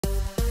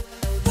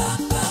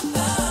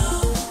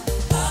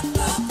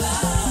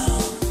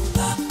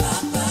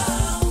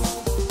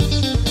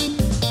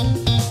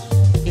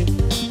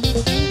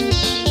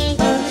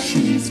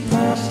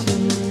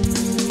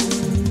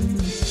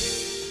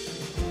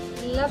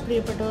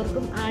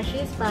പ്രിയപ്പെട്ടവർക്കും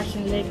ആഷീസ്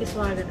പാഷനിലേക്ക്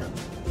സ്വാഗതം.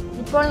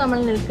 ഇപ്പോൾ നമ്മൾ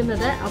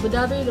നിൽക്കുന്നത്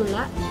അബുദാബിയിലുള്ള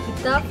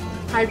ഖിത്താഫ്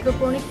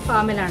ഹൈഡ്രോപോണിക്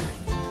ഫാമിലാണ്.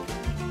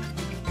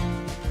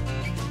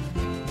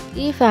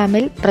 ഈ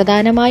ഫാമിൽ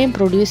പ്രധാനമായും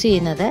പ്രൊഡ്യൂസ്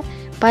ചെയ്യുന്നത്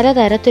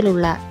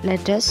പലതരത്തിലുള്ള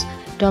let's,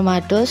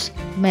 tomatoes,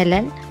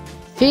 melon,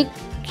 fig,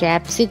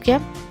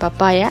 capsicum,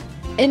 പപ്പായ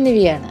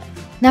എന്നിവയാണ്.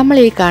 നമ്മൾ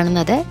ഈ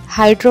കാണുന്നത്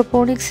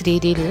ഹൈഡ്രോപോണിക്സ്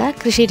രീതിയിലുള്ള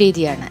കൃഷി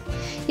രീതിയാണ്.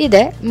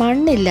 ഇത്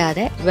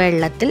മണ്ണില്ലാതെ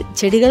വെള്ളത്തിൽ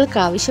ചെടികൾക്ക്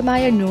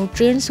ആവശ്യമായ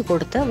ന്യൂട്രിയൻസ്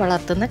കൊടുത്ത്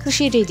വളർത്തുന്ന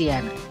കൃഷി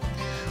രീതിയാണ്.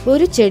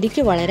 ഒരു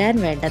ചെടിക്ക് വളരാൻ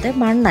വേണ്ടത്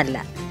മണ്ണല്ല.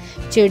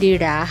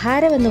 ചെടിയുടെ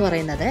ആഹാരം എന്ന്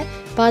പറയുന്നത്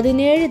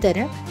 17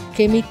 തരം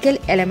കെമിക്കൽ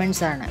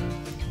എലമെന്റ്സ് ആണ്.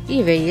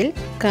 ഇവയിൽ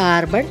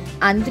കാർബൺ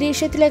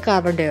അന്തരീക്ഷത്തിലെ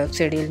കാർബൺ ഡൈ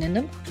ഓക്സൈഡിൽ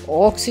നിന്നും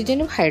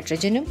ഓക്സിജനും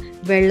ഹൈഡ്രജനും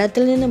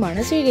വെള്ളത്തിൽ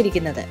നിന്നുമാണ്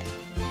സ്വീകരിക്കുന്നത്.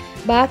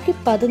 ബാക്കി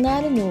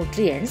 14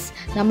 ന്യൂട്രിയൻസ്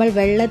നമ്മൾ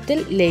വെള്ളത്തിൽ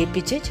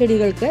ലയിപ്പിച്ച്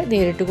ചെടികൾക്ക്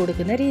നേരിട്ട്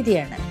കൊടുക്കുന്ന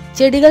രീതിയാണ്.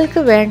 ചെടികൾക്ക്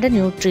വേണ്ട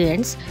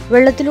ന്യൂട്രിയൻസ്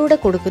വെള്ളത്തിലൂടെ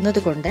കൊടുക്കുന്നത്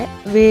കൊണ്ട്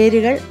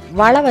വേരുകൾ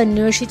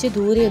വളമന്വേഷിച്ച്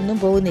ദൂരെയൊന്നും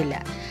പോകുന്നില്ല.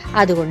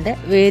 അതുകൊണ്ട്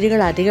വേരുകൾ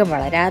അധികം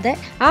വളരാതെ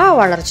ആ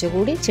വളർച്ച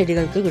കൂടി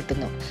ചെടികൾക്ക്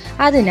കിട്ടുന്നു.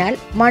 അതിനാൽ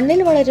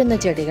മണ്ണിൽ വളരുന്ന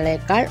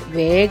ചെടികളെക്കാൾ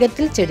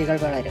വേഗത്തിൽ ചെടികൾ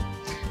വളരും.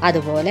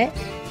 അതുപോലെ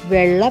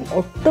വെള്ളം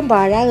ഒട്ടും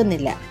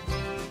പാഴാകുന്നില്ല.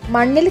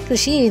 മണ്ണിൽ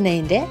കൃഷി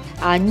ചെയ്യുന്നതിൻ്റെ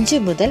 5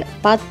 മുതൽ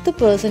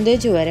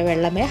 10% വരെ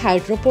വെള്ളമേ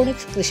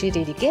ഹൈഡ്രോപോണിക്സ് കൃഷി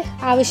രീതിക്ക്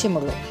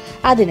ആവശ്യമുള്ളൂ.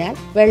 അതിനാൽ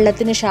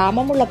വെള്ളത്തിന്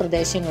ക്ഷാമമുള്ള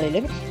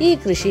പ്രദേശങ്ങളിലും ഈ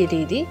കൃഷി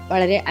രീതി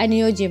വളരെ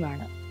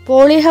അനുയോജ്യമാണ്.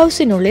 പോളി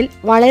ഹൗസിനുള്ളിൽ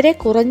വളരെ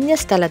കുറഞ്ഞ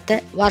സ്ഥലത്ത്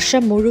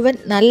വർഷം മുഴുവൻ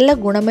നല്ല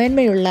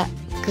ഗുണമേന്മയുള്ള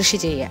കൃഷി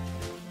ചെയ്യാം.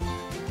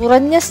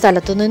 കുറഞ്ഞ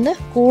സ്ഥലത്തുനിന്ന്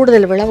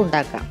കൂടുതൽ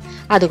വിളവുണ്ടാക്കാം.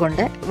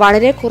 അതുകൊണ്ട്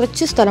വളരെ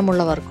കുറച്ച്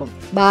സ്ഥലമുള്ളവർക്കും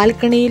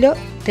ബാൽക്കണിയിലോ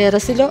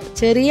ടെറസിലോ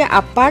ചെറിയ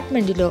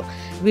അപ്പാർട്ട്മെന്റിലോ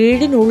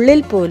വീടിനുള്ളിൽ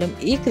പോലും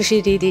ഈ കൃഷി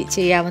രീതി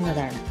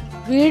ചെയ്യാവുന്നതാണ്.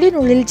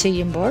 വീടിനുള്ളിൽ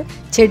ചെയ്യുമ്പോൾ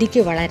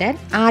ചെടിക്ക് വളരാൻ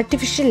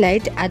ആർട്ടിഫിഷ്യൽ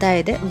ലൈറ്റ്,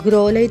 അതായത്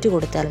ഗ്രോ ലൈറ്റ്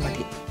കൊടുത്താൽ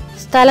മതി.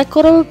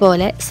 സ്ഥലക്കുറവ്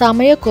പോലെ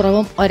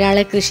സമയക്കുറവും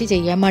ഒരാളെ കൃഷി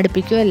ചെയ്യാൻ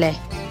മടുപ്പിക്കുമല്ലേ?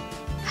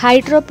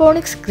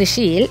 ഹൈഡ്രോപോണിക്സ്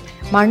കൃഷിയിൽ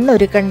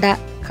മണ്ണൊരുക്കണ്ട,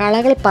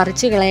 കളകൾ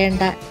പറിച്ചു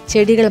കളയണ്ട,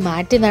 ചെടികൾ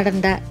മാറ്റി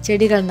നടണ്ട,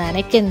 ചെടികൾ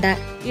നനയ്ക്കണ്ട,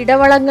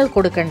 ഇടവളങ്ങൾ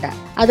കൊടുക്കണ്ട.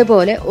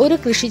 അതുപോലെ ഒരു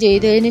കൃഷി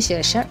ചെയ്തതിന്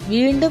ശേഷം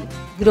വീണ്ടും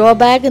ഗ്രോ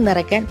ബാഗ്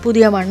നിറയ്ക്കാൻ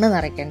പുതിയ മണ്ണ്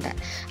നിറയ്ക്കണ്ട.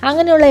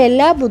 അങ്ങനെയുള്ള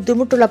എല്ലാ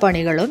ബുദ്ധിമുട്ടുള്ള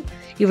പണികളും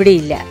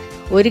ഇവിടെയില്ല.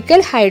 ഒരിക്കൽ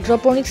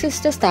ഹൈഡ്രോപോണിക്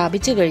സിസ്റ്റം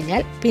സ്ഥാപിച്ചു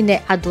കഴിഞ്ഞാൽ പിന്നെ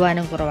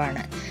അധ്വാനം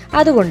കുറവാണ്.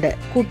 അതുകൊണ്ട്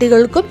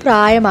കുട്ടികൾക്കും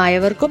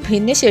പ്രായമായവർക്കും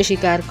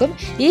ഭിന്നശേഷിക്കാർക്കും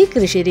ഈ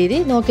കൃഷിരീതി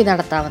നോക്കി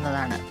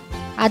നടത്താവുന്നതാണ്.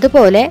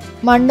 അതുപോലെ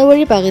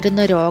മണ്ണുവഴി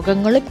പകരുന്ന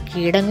രോഗങ്ങളും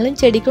കീടങ്ങളും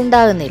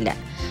ചെടിക്കുണ്ടാകുന്നില്ല.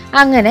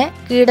 അങ്ങനെ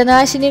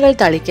കീടനാശിനികൾ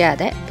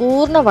തളിക്കാതെ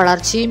പൂർണ്ണ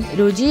വളർച്ചയും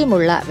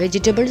രുചിയുമുള്ള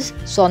വെജിറ്റബിൾസ്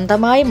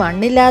സ്വന്തമായി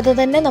മണ്ണില്ലാതെ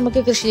തന്നെ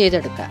നമുക്ക് കൃഷി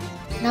ചെയ്തെടുക്കാം.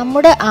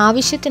 നമ്മുടെ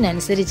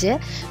ആവശ്യത്തിനനുസരിച്ച്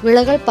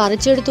വിളകൾ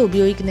പറിച്ചെടുത്ത്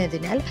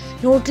ഉപയോഗിക്കുന്നതിനാൽ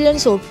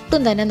ന്യൂട്രിയൻസ്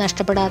ഒട്ടും തന്നെ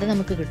നഷ്ടപ്പെടാതെ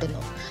നമുക്ക്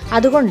കിട്ടുന്നു.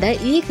 അതുകൊണ്ട്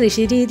ഈ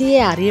കൃഷി രീതിയെ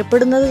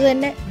അറിയപ്പെടുന്നത്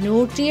തന്നെ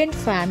ന്യൂട്രിയന്റ്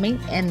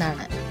ഫാമിംഗ്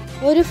എന്നാണ്.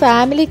 ഒരു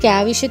ഫാമിലിക്ക്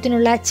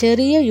ആവശ്യത്തിനുള്ള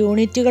ചെറിയ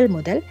യൂണിറ്റുകൾ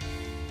മുതൽ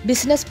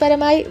ബിസിനസ്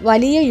പരമായി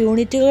വലിയ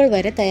യൂണിറ്റുകൾ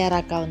വരെ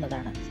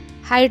തയ്യാറാക്കാവുന്നതാണ്.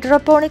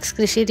 ഹൈഡ്രോപോണിക്സ്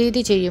കൃഷി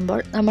രീതി ചെയ്യുമ്പോൾ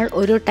നമ്മൾ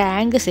ഒരു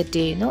ടാങ്ക് സെറ്റ്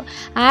ചെയ്യുന്നു.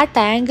 ആ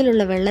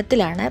ടാങ്കിലുള്ള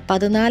വെള്ളത്തിലാണ്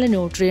 14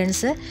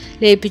 ന്യൂട്രിയൻസ്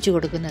ലയിപ്പിച്ചു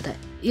കൊടുക്കുന്നത്.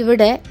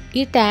 ഇവിടെ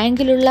ഈ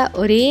ടാങ്കിലുള്ള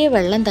ഒരേ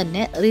വെള്ളം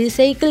തന്നെ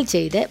റീസൈക്കിൾ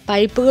ചെയ്ത്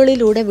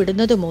പൈപ്പുകളിലൂടെ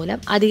വിടുന്നത് മൂലം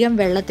അധികം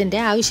വെള്ളത്തിൻ്റെ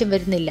ആവശ്യം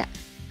വരുന്നില്ല.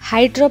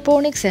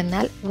 ഹൈഡ്രോപോണിക്സ്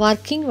എന്നാൽ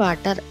വർക്കിംഗ്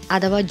വാട്ടർ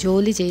അഥവാ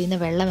ജോലി ചെയ്യുന്ന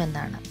വെള്ളം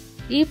എന്നാണ്.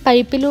 ഈ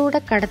പൈപ്പിലൂടെ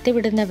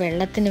കടത്തിവിടുന്ന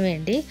വെള്ളത്തിന്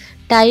വേണ്ടി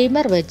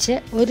ടൈമർ വെച്ച്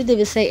ഒരു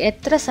ദിവസം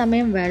എത്ര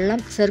സമയം വെള്ളം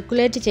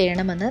സർക്കുലേറ്റ്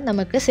ചെയ്യണമെന്ന്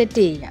നമുക്ക്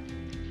സെറ്റ് ചെയ്യാം.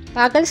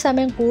 പകൽ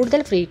സമയം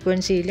കൂടുതൽ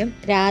ഫ്രീക്വൻസിയിലും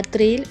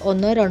രാത്രിയിൽ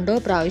 1-2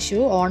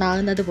 പ്രാവശ്യവും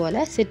ഓണാകുന്നത്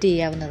പോലെ സെറ്റ്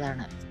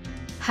ചെയ്യാവുന്നതാണ്.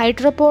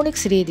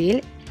 ഹൈഡ്രോപോണിക്സ് രീതിയിൽ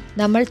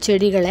നമ്മൾ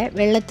ചെടികളെ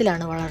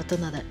വെള്ളത്തിലാണ്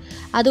വളർത്തുന്നത്.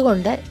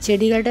 അതുകൊണ്ട്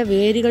ചെടികളുടെ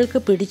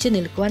വേരുകൾക്ക് പിടിച്ചു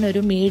നിൽക്കുവാൻ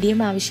ഒരു മീഡിയം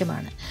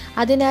ആവശ്യമാണ്.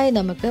 അതിനായി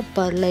നമുക്ക്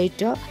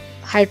പെർലൈറ്റോ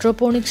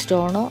ഹൈഡ്രോപോണിക്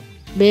സ്റ്റോണോ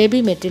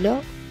ബേബി മെറ്റലോ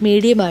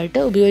മീഡിയമായിട്ട്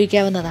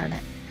ഉപയോഗിക്കാവുന്നതാണ്.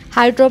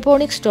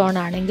 ഹൈഡ്രോപോണിക് സ്റ്റോൺ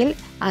ആണെങ്കിൽ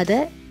അത്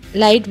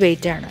ലൈറ്റ്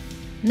വെയ്റ്റ് ആണ്.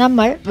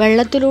 നമ്മൾ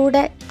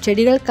വെള്ളത്തിലൂടെ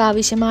ചെടികൾക്ക്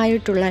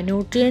ആവശ്യമായിട്ടുള്ള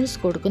ന്യൂട്രിയൻസ്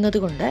കൊടുക്കുന്നത്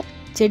കൊണ്ട്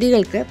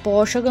ചെടികൾക്ക്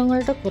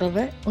പോഷകങ്ങളുടെ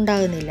കുറവ്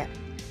ഉണ്ടാകുന്നില്ല.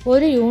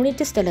 ഒരു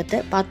യൂണിറ്റ് സ്ഥലത്ത്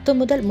 10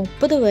 മുതൽ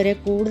 30 വരെ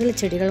കൂടുതൽ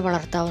ചെടികൾ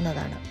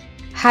വളർത്താവുന്നതാണ്.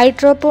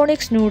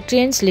 Hydroponics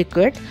nutrients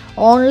liquid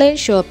online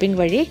shopping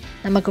വഴി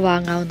നമുക്ക്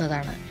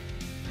വാങ്ങാവുന്നതാണ്.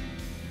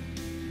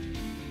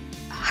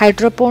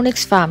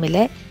 ഹൈഡ്രോപോണിക്സ്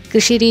ഫാമിലെ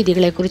കൃഷി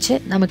രീതികളെക്കുറിച്ച്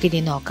നമുക്കിനി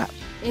നോക്കാം.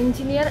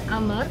 എഞ്ചിനീയർ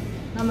അമർ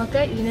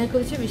നമുക്ക്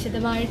ഇതിനെക്കുറിച്ച്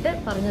വിശദമായിട്ട്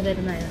പറഞ്ഞു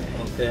തരുന്നതാണ്.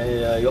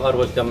 You are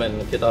welcome in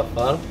Qitaf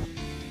farm.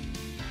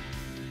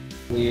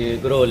 We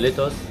grow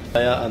lettuce,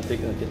 papaya and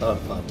fig in Qitaf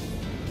farm.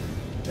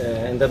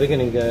 In the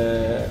beginning,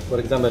 for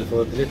example,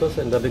 for lettuce,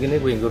 in the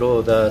beginning we grow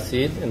the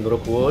seed in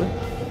rock wall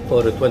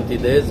for 20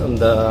 days on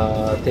the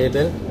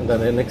table in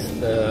the next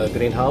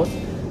greenhouse.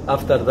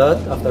 After that,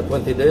 after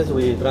 20 days,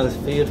 we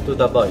transfer to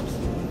the pipes.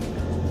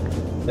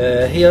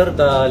 Here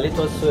the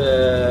lettuce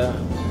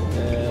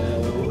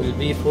will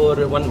be for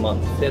 1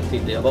 month, 30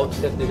 days, about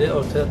 30 days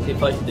or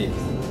 35 days.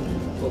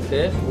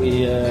 Okay, we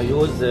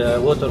use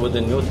water with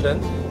the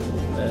nutrient.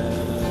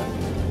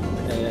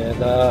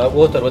 the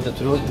water with the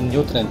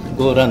nutrient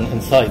go run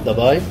inside the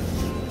pipe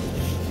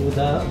to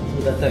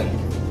the tank,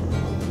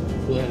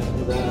 to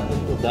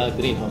the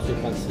greenhouse. You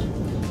can see.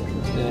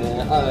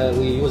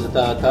 We use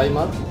the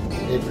timer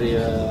every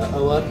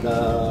hour. The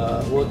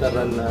water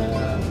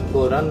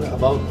run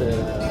about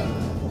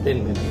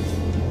 10 minutes.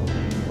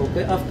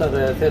 Okay, after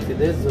 30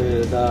 days,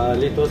 the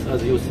lettuce,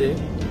 as you see,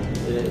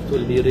 it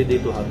will be ready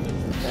to harvest.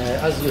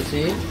 As you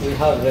see, we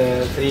have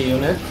 3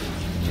 units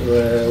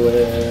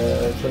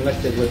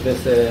connected with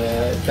this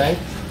tank.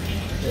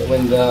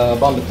 When the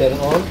pump turn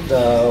on,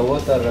 the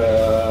water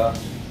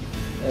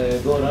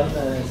go run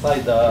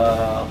inside the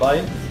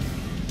pipe.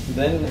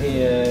 Then he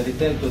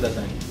return to the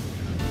tank.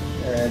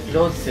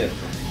 Close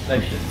circle,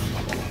 like this.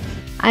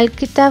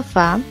 Qitaf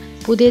farm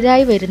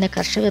പുതിയതായി വരുന്ന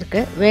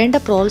കർഷകർക്ക് വേണ്ട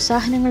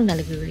പ്രോത്സാഹനങ്ങൾ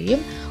നൽകുകയും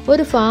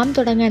ഒരു farm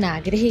തുടങ്ങാൻ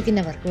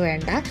ആഗ്രഹിക്കുന്നവർക്ക്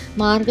വേണ്ട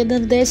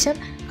മാർഗനിർദ്ദേശം,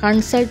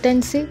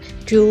 കൺസൾട്ടൻസി,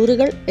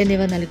 ടൂറുകൾ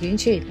എന്നിവ നൽകുകയും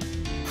ചെയ്യുന്നു.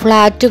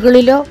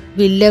 ഫ്ലാറ്റുകളിലോ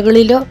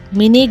വില്ലകളിലോ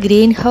മിനി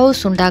ഗ്രീൻ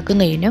ഹൗസ്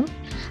ഉണ്ടാക്കുന്നതിനും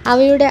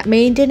അവയുടെ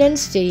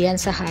മെയിൻ്റനൻസ് ചെയ്യാൻ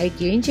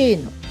സഹായിക്കുകയും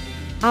ചെയ്യുന്നു.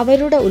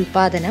 അവരുടെ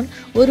ഉൽപ്പാദനം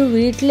ഒരു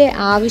വീട്ടിലെ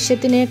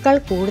ആവശ്യത്തിനേക്കാൾ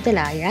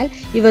കൂടുതലായാൽ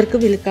ഇവർക്ക്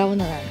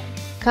വിൽക്കാവുന്നതാണ്.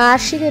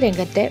 കാർഷിക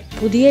രംഗത്തെ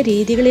പുതിയ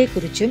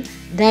രീതികളെക്കുറിച്ചും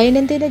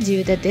ദൈനംദിന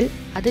ജീവിതത്തിൽ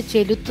അത്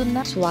ചെലുത്തുന്ന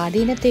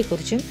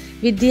സ്വാധീനത്തെക്കുറിച്ചും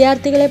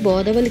വിദ്യാർത്ഥികളെ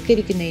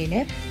ബോധവൽക്കരിക്കുന്നതിന്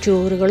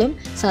ടൂറുകളും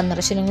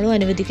സന്ദർശനങ്ങളും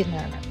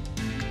അനുവദിക്കുന്നതാണ്.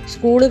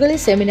 സ്കൂളുകളിൽ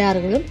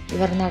സെമിനാറുകളും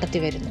ഇവർ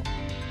നടത്തിവരുന്നു.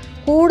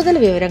 കൂടുതൽ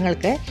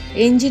വിവരങ്ങൾക്ക്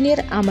എഞ്ചിനീയർ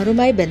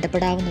അമറുമായി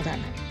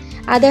ബന്ധപ്പെടാവുന്നതാണ്.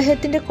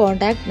 അദ്ദേഹത്തിൻ്റെ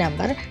കോൺടാക്ട്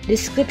നമ്പർ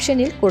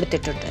ഡിസ്ക്രിപ്ഷനിൽ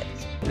കൊടുത്തിട്ടുണ്ട്.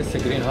 This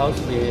greenhouse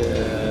we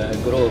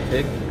grow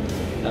fig,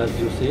 as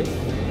you see.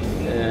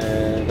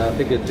 The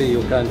fig tree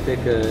you can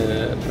take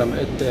from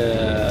it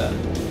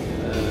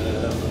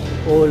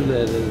all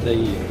the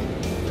year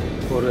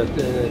for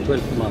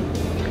 12 months.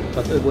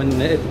 But when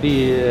it be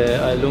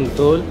a long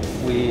tall,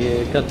 we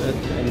cut it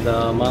in the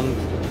month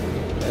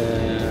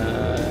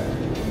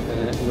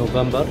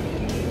November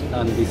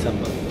and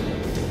December.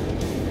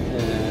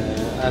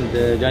 And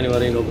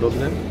January no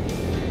problem.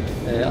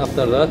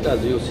 After that,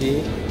 as you see,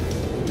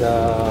 the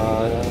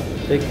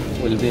fig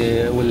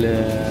will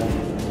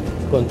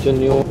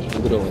continue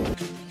growing.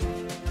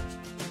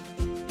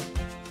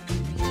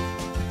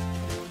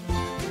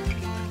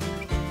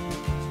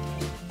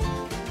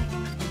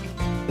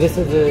 This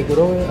is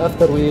growing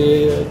after we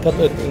cut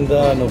it in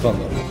the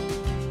November.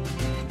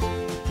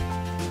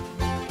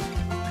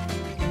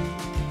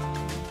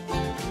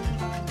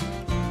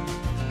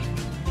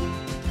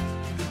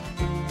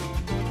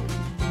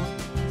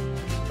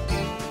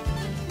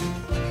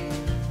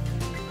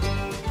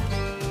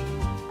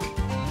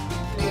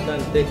 You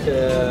can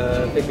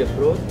take a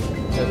fruit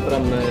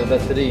from the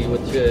tree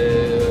which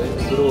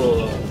grow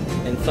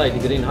inside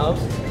the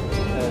greenhouse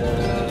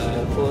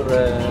for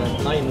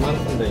 9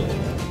 months in the year.